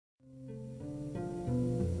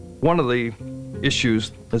One of the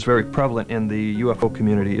issues that's very prevalent in the UFO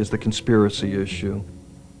community is the conspiracy issue.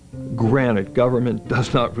 Granted, government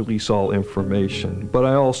does not release all information, but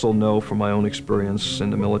I also know from my own experience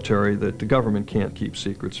in the military that the government can't keep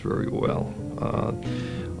secrets very well.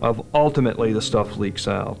 Ultimately, the stuff leaks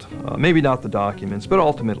out. Maybe not the documents, but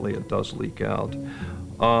ultimately it does leak out.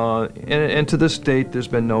 And to this date, there's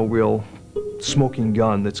been no real smoking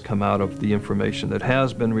gun that's come out of the information that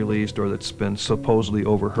has been released or that's been supposedly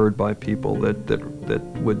overheard by people that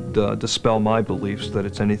would dispel my beliefs that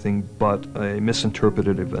it's anything but a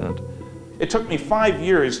misinterpreted event. It took me 5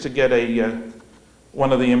 years to get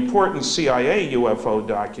one of the important CIA UFO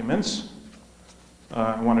documents.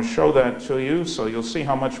 I want to show that to you so you'll see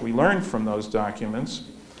how much we learned from those documents.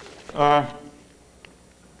 Yeah,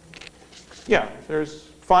 there's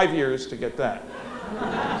 5 years to get that.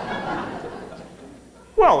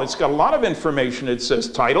 Well, it's got a lot of information. It says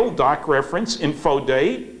title, doc reference, info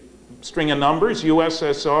date, string of numbers,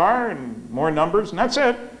 USSR, and more numbers, and that's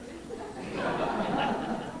it.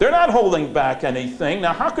 They're not holding back anything.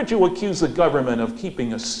 Now, how could you accuse the government of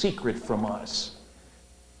keeping a secret from us?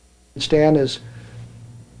 Stan is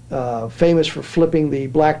famous for flipping the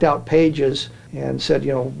blacked out pages and said,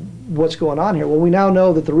 you know, what's going on here? Well, we now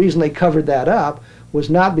know that the reason they covered that up was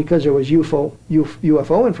not because there was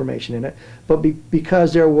UFO information in it, but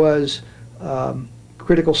because there was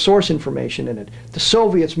critical source information in it. The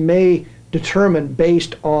Soviets may determine,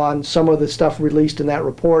 based on some of the stuff released in that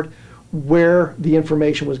report, where the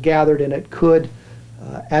information was gathered, and it could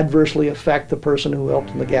adversely affect the person who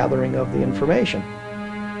helped in the gathering of the information.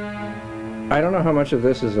 I don't know how much of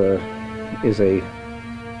this is a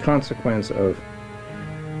consequence of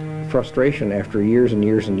frustration after years and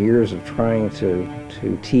years and years of trying to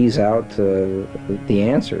tease out the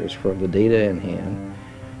answers from the data in hand,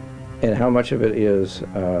 and how much of it is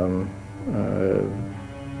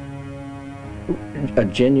a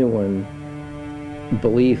genuine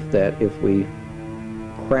belief that if we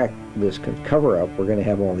crack this cover-up, we're going to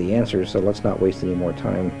have all the answers, so let's not waste any more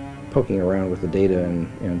time poking around with the data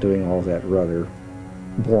and doing all that rather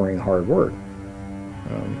boring hard work.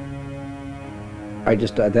 I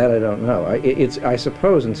don't know. I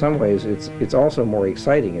suppose in some ways it's also more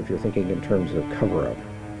exciting if you're thinking in terms of cover-up.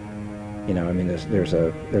 You know, I mean, there's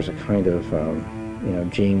a kind of you know,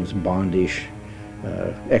 James Bondish,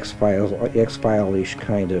 X-File-ish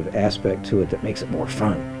kind of aspect to it that makes it more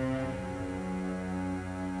fun.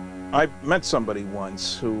 I met somebody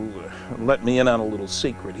once who let me in on a little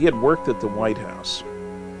secret. He had worked at the White House.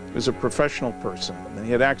 He was a professional person, and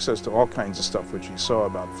he had access to all kinds of stuff which he saw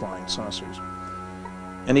about flying saucers.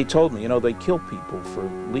 And he told me, you know, they kill people for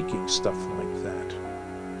leaking stuff like that.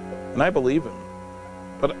 And I believe him.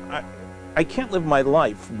 But I can't live my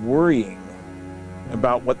life worrying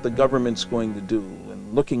about what the government's going to do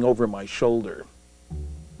and looking over my shoulder.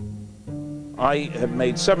 I have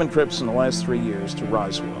made 7 trips in the last 3 years to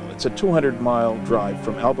Roswell. It's a 200-mile drive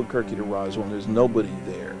from Albuquerque to Roswell, and there's nobody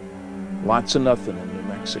there. Lots of nothing in New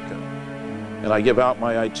Mexico. And I give out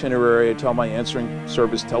my itinerary, I tell my answering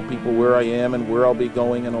service, tell people where I am and where I'll be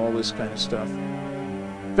going and all this kind of stuff.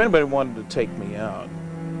 If anybody wanted to take me out,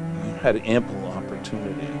 I had ample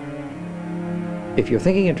opportunity. If you're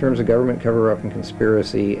thinking in terms of government cover-up and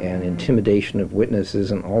conspiracy and intimidation of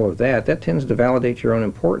witnesses and all of that, that tends to validate your own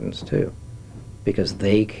importance too, because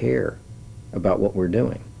they care about what we're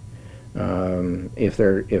doing.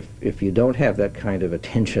 If you don't have that kind of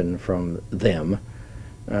attention from them,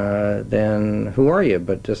 then who are you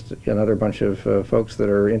but just another bunch of folks that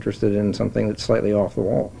are interested in something that's slightly off the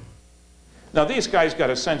wall? Now, these guys got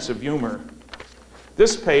a sense of humor.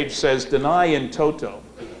 This page says deny in toto.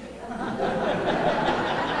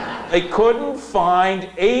 They couldn't find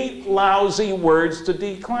 8 lousy words to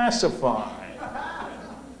declassify.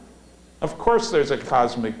 Of course there's a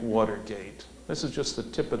cosmic Watergate. This is just the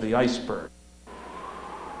tip of the iceberg.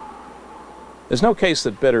 There's no case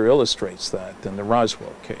that better illustrates that than the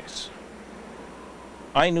Roswell case.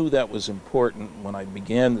 I knew that was important when I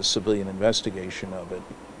began the civilian investigation of it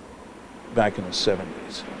back in the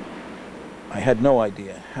 70s. I had no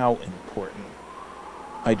idea how important.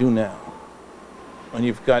 I do now. When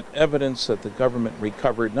you've got evidence that the government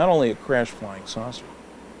recovered not only a crashed flying saucer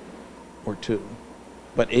or 2,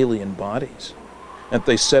 but alien bodies, and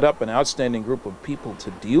they set up an outstanding group of people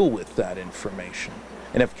to deal with that information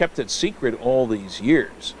and have kept it secret all these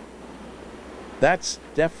years, that's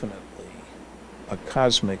definitely a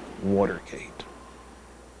cosmic Watergate.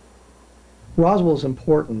 Roswell is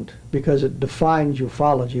important because it defines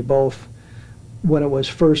ufology, both when it was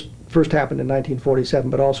first happened in 1947,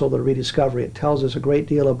 but also the rediscovery. It tells us a great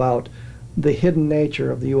deal about the hidden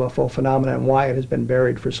nature of the UFO phenomenon and why it has been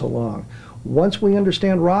buried for so long. Once we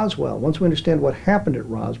understand Roswell, once we understand what happened at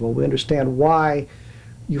Roswell, we understand why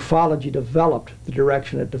ufology developed the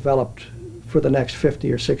direction it developed for the next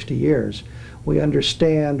 50 or 60 years. We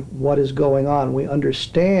understand what is going on. We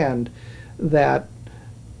understand that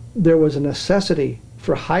there was a necessity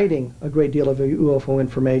for hiding a great deal of UFO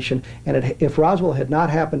information, and if Roswell had not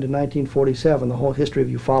happened in 1947, the whole history of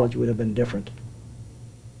ufology would have been different.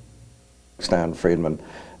 Stanton Friedman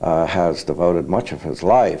has devoted much of his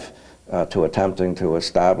life to attempting to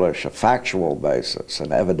establish a factual basis,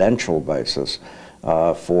 an evidential basis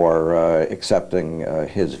for accepting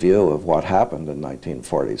his view of what happened in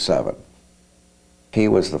 1947. He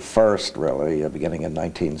was the first, really, beginning in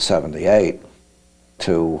 1978,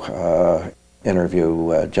 to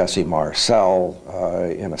interview Jesse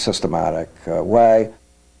Marcel in a systematic way.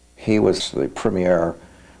 He was the premier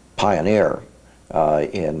pioneer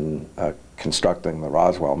in constructing the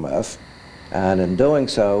Roswell myth, and in doing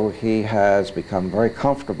so he has become very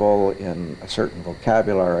comfortable in a certain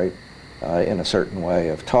vocabulary, in a certain way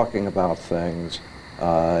of talking about things,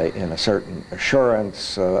 in a certain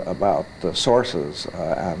assurance about the sources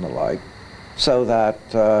and the like, so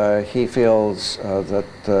that he feels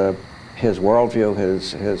that his worldview,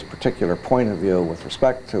 his particular point of view with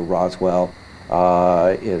respect to Roswell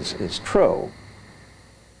is true.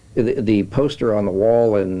 The poster on the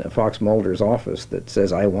wall in Fox Mulder's office that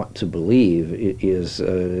says "I want to believe" is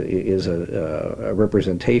a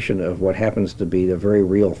representation of what happens to be a very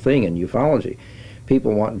real thing in ufology.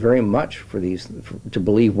 People want very much for these to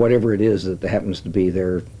believe whatever it is that happens to be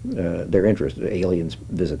their interest: aliens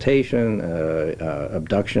visitation,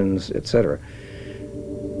 abductions, etc.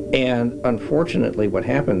 And unfortunately, what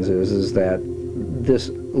happens is that this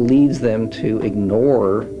leads them to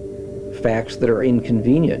ignore facts that are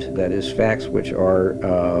inconvenient, that is, facts which are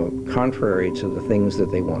contrary to the things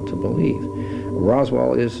that they want to believe.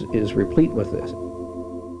 Roswell is replete with this.